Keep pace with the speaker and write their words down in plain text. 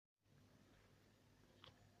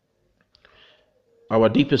Our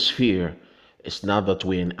deepest fear is not that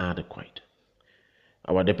we're inadequate.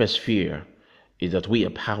 Our deepest fear is that we are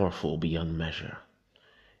powerful beyond measure.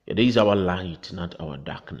 It is our light, not our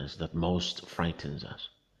darkness, that most frightens us.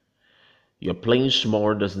 Your playing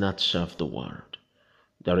small does not serve the world.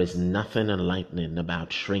 There is nothing enlightening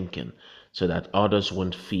about shrinking so that others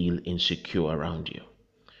won't feel insecure around you.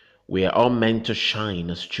 We are all meant to shine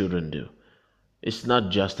as children do. It's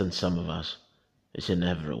not just in some of us, it's in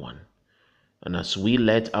everyone. And as we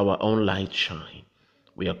let our own light shine,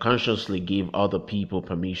 we unconsciously give other people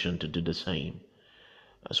permission to do the same.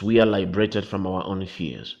 As we are liberated from our own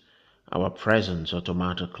fears, our presence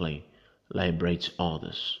automatically liberates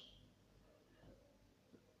others.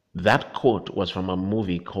 That quote was from a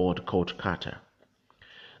movie called Coach Carter.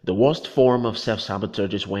 The worst form of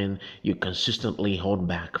self-sabotage is when you consistently hold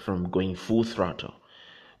back from going full throttle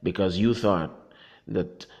because you thought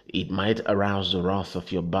that it might arouse the wrath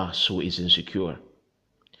of your boss who is insecure.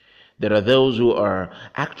 There are those who are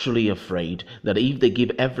actually afraid that if they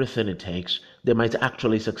give everything it takes, they might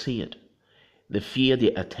actually succeed. They fear the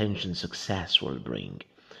attention success will bring.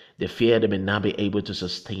 They fear they may not be able to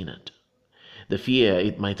sustain it. They fear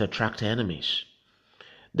it might attract enemies.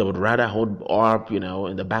 They would rather hold up,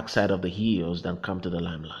 in the backside of the hills than come to the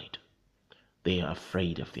limelight. They are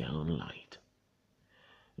afraid of their own light.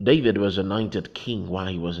 David was anointed king while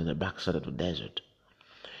he was in the backside of the desert.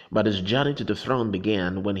 But his journey to the throne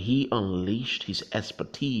began when he unleashed his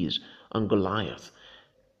expertise on Goliath,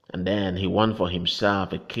 and then he won for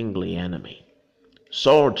himself a kingly enemy.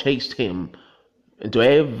 Saul chased him into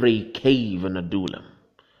every cave in Adullam,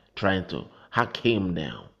 trying to hack him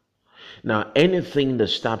down. Now, anything that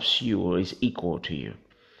stops you is equal to you.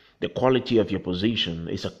 The quality of your position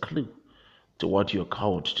is a clue to what you're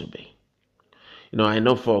called to be. I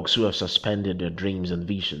know folks who have suspended their dreams and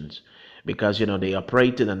visions because, they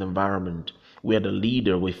operate in an environment where the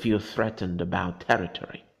leader will feel threatened about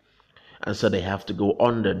territory. And so they have to go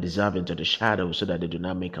under, dissolve into the shadows so that they do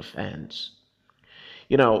not make offense.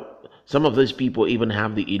 Some of these people even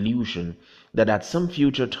have the illusion that at some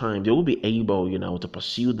future time they will be able, to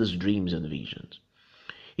pursue these dreams and visions.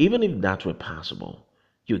 Even if that were possible,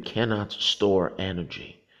 you cannot store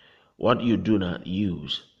energy. What you do not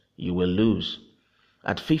use, you will lose.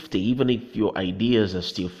 At 50, even if your ideas are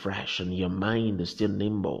still fresh and your mind is still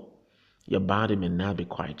nimble, your body may not be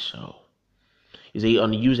quite so. You see,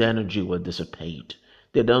 unused energy will dissipate.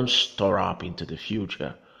 They don't store up into the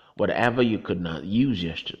future. Whatever you could not use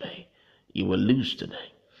yesterday, you will lose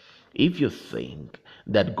today. If you think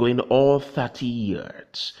that going all 30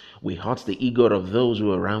 years will hurt the ego of those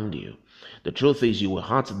who are around you, the truth is you will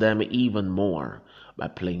hurt them even more by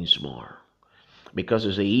playing small. Because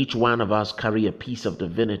you see, each one of us carry a piece of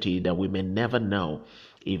divinity that we may never know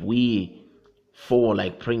if we fall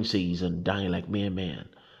like princes and die like mere men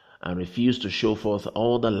and refuse to show forth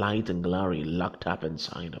all the light and glory locked up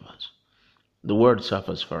inside of us. The world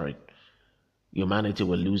suffers for it. Humanity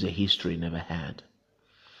will lose a history never had.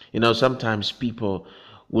 Sometimes people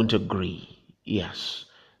won't agree. Yes.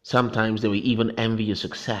 Sometimes they will even envy your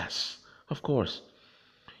success. Of course.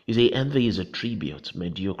 You see, envy is a tribute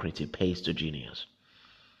mediocrity pays to genius.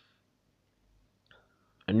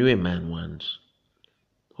 I knew a man once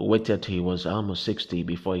who waited till he was almost 60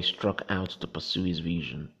 before he struck out to pursue his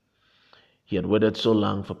vision. He had waited so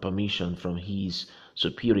long for permission from his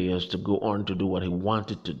superiors to go on to do what he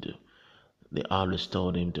wanted to do. They always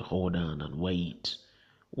told him to hold on and wait.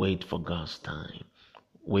 Wait for God's time.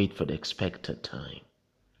 Wait for the expected time.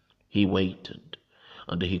 He waited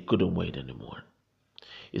until he couldn't wait anymore.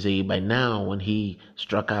 You see, by now, when he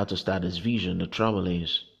struck out to start his vision, the trouble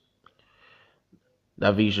is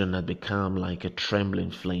that vision had become like a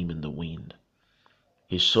trembling flame in the wind.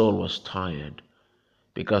 His soul was tired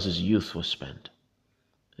because his youth was spent.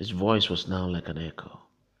 His voice was now like an echo.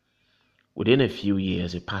 Within a few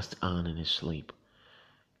years, he passed on in his sleep.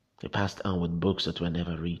 He passed on with books that were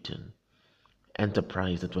never written,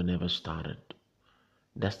 enterprise that were never started,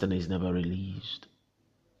 destinies never released,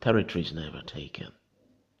 territories never taken.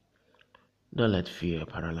 Don't let fear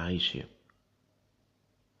paralyze you.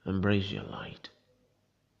 Embrace your light.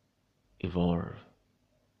 Evolve.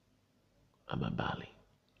 I'm a Bali.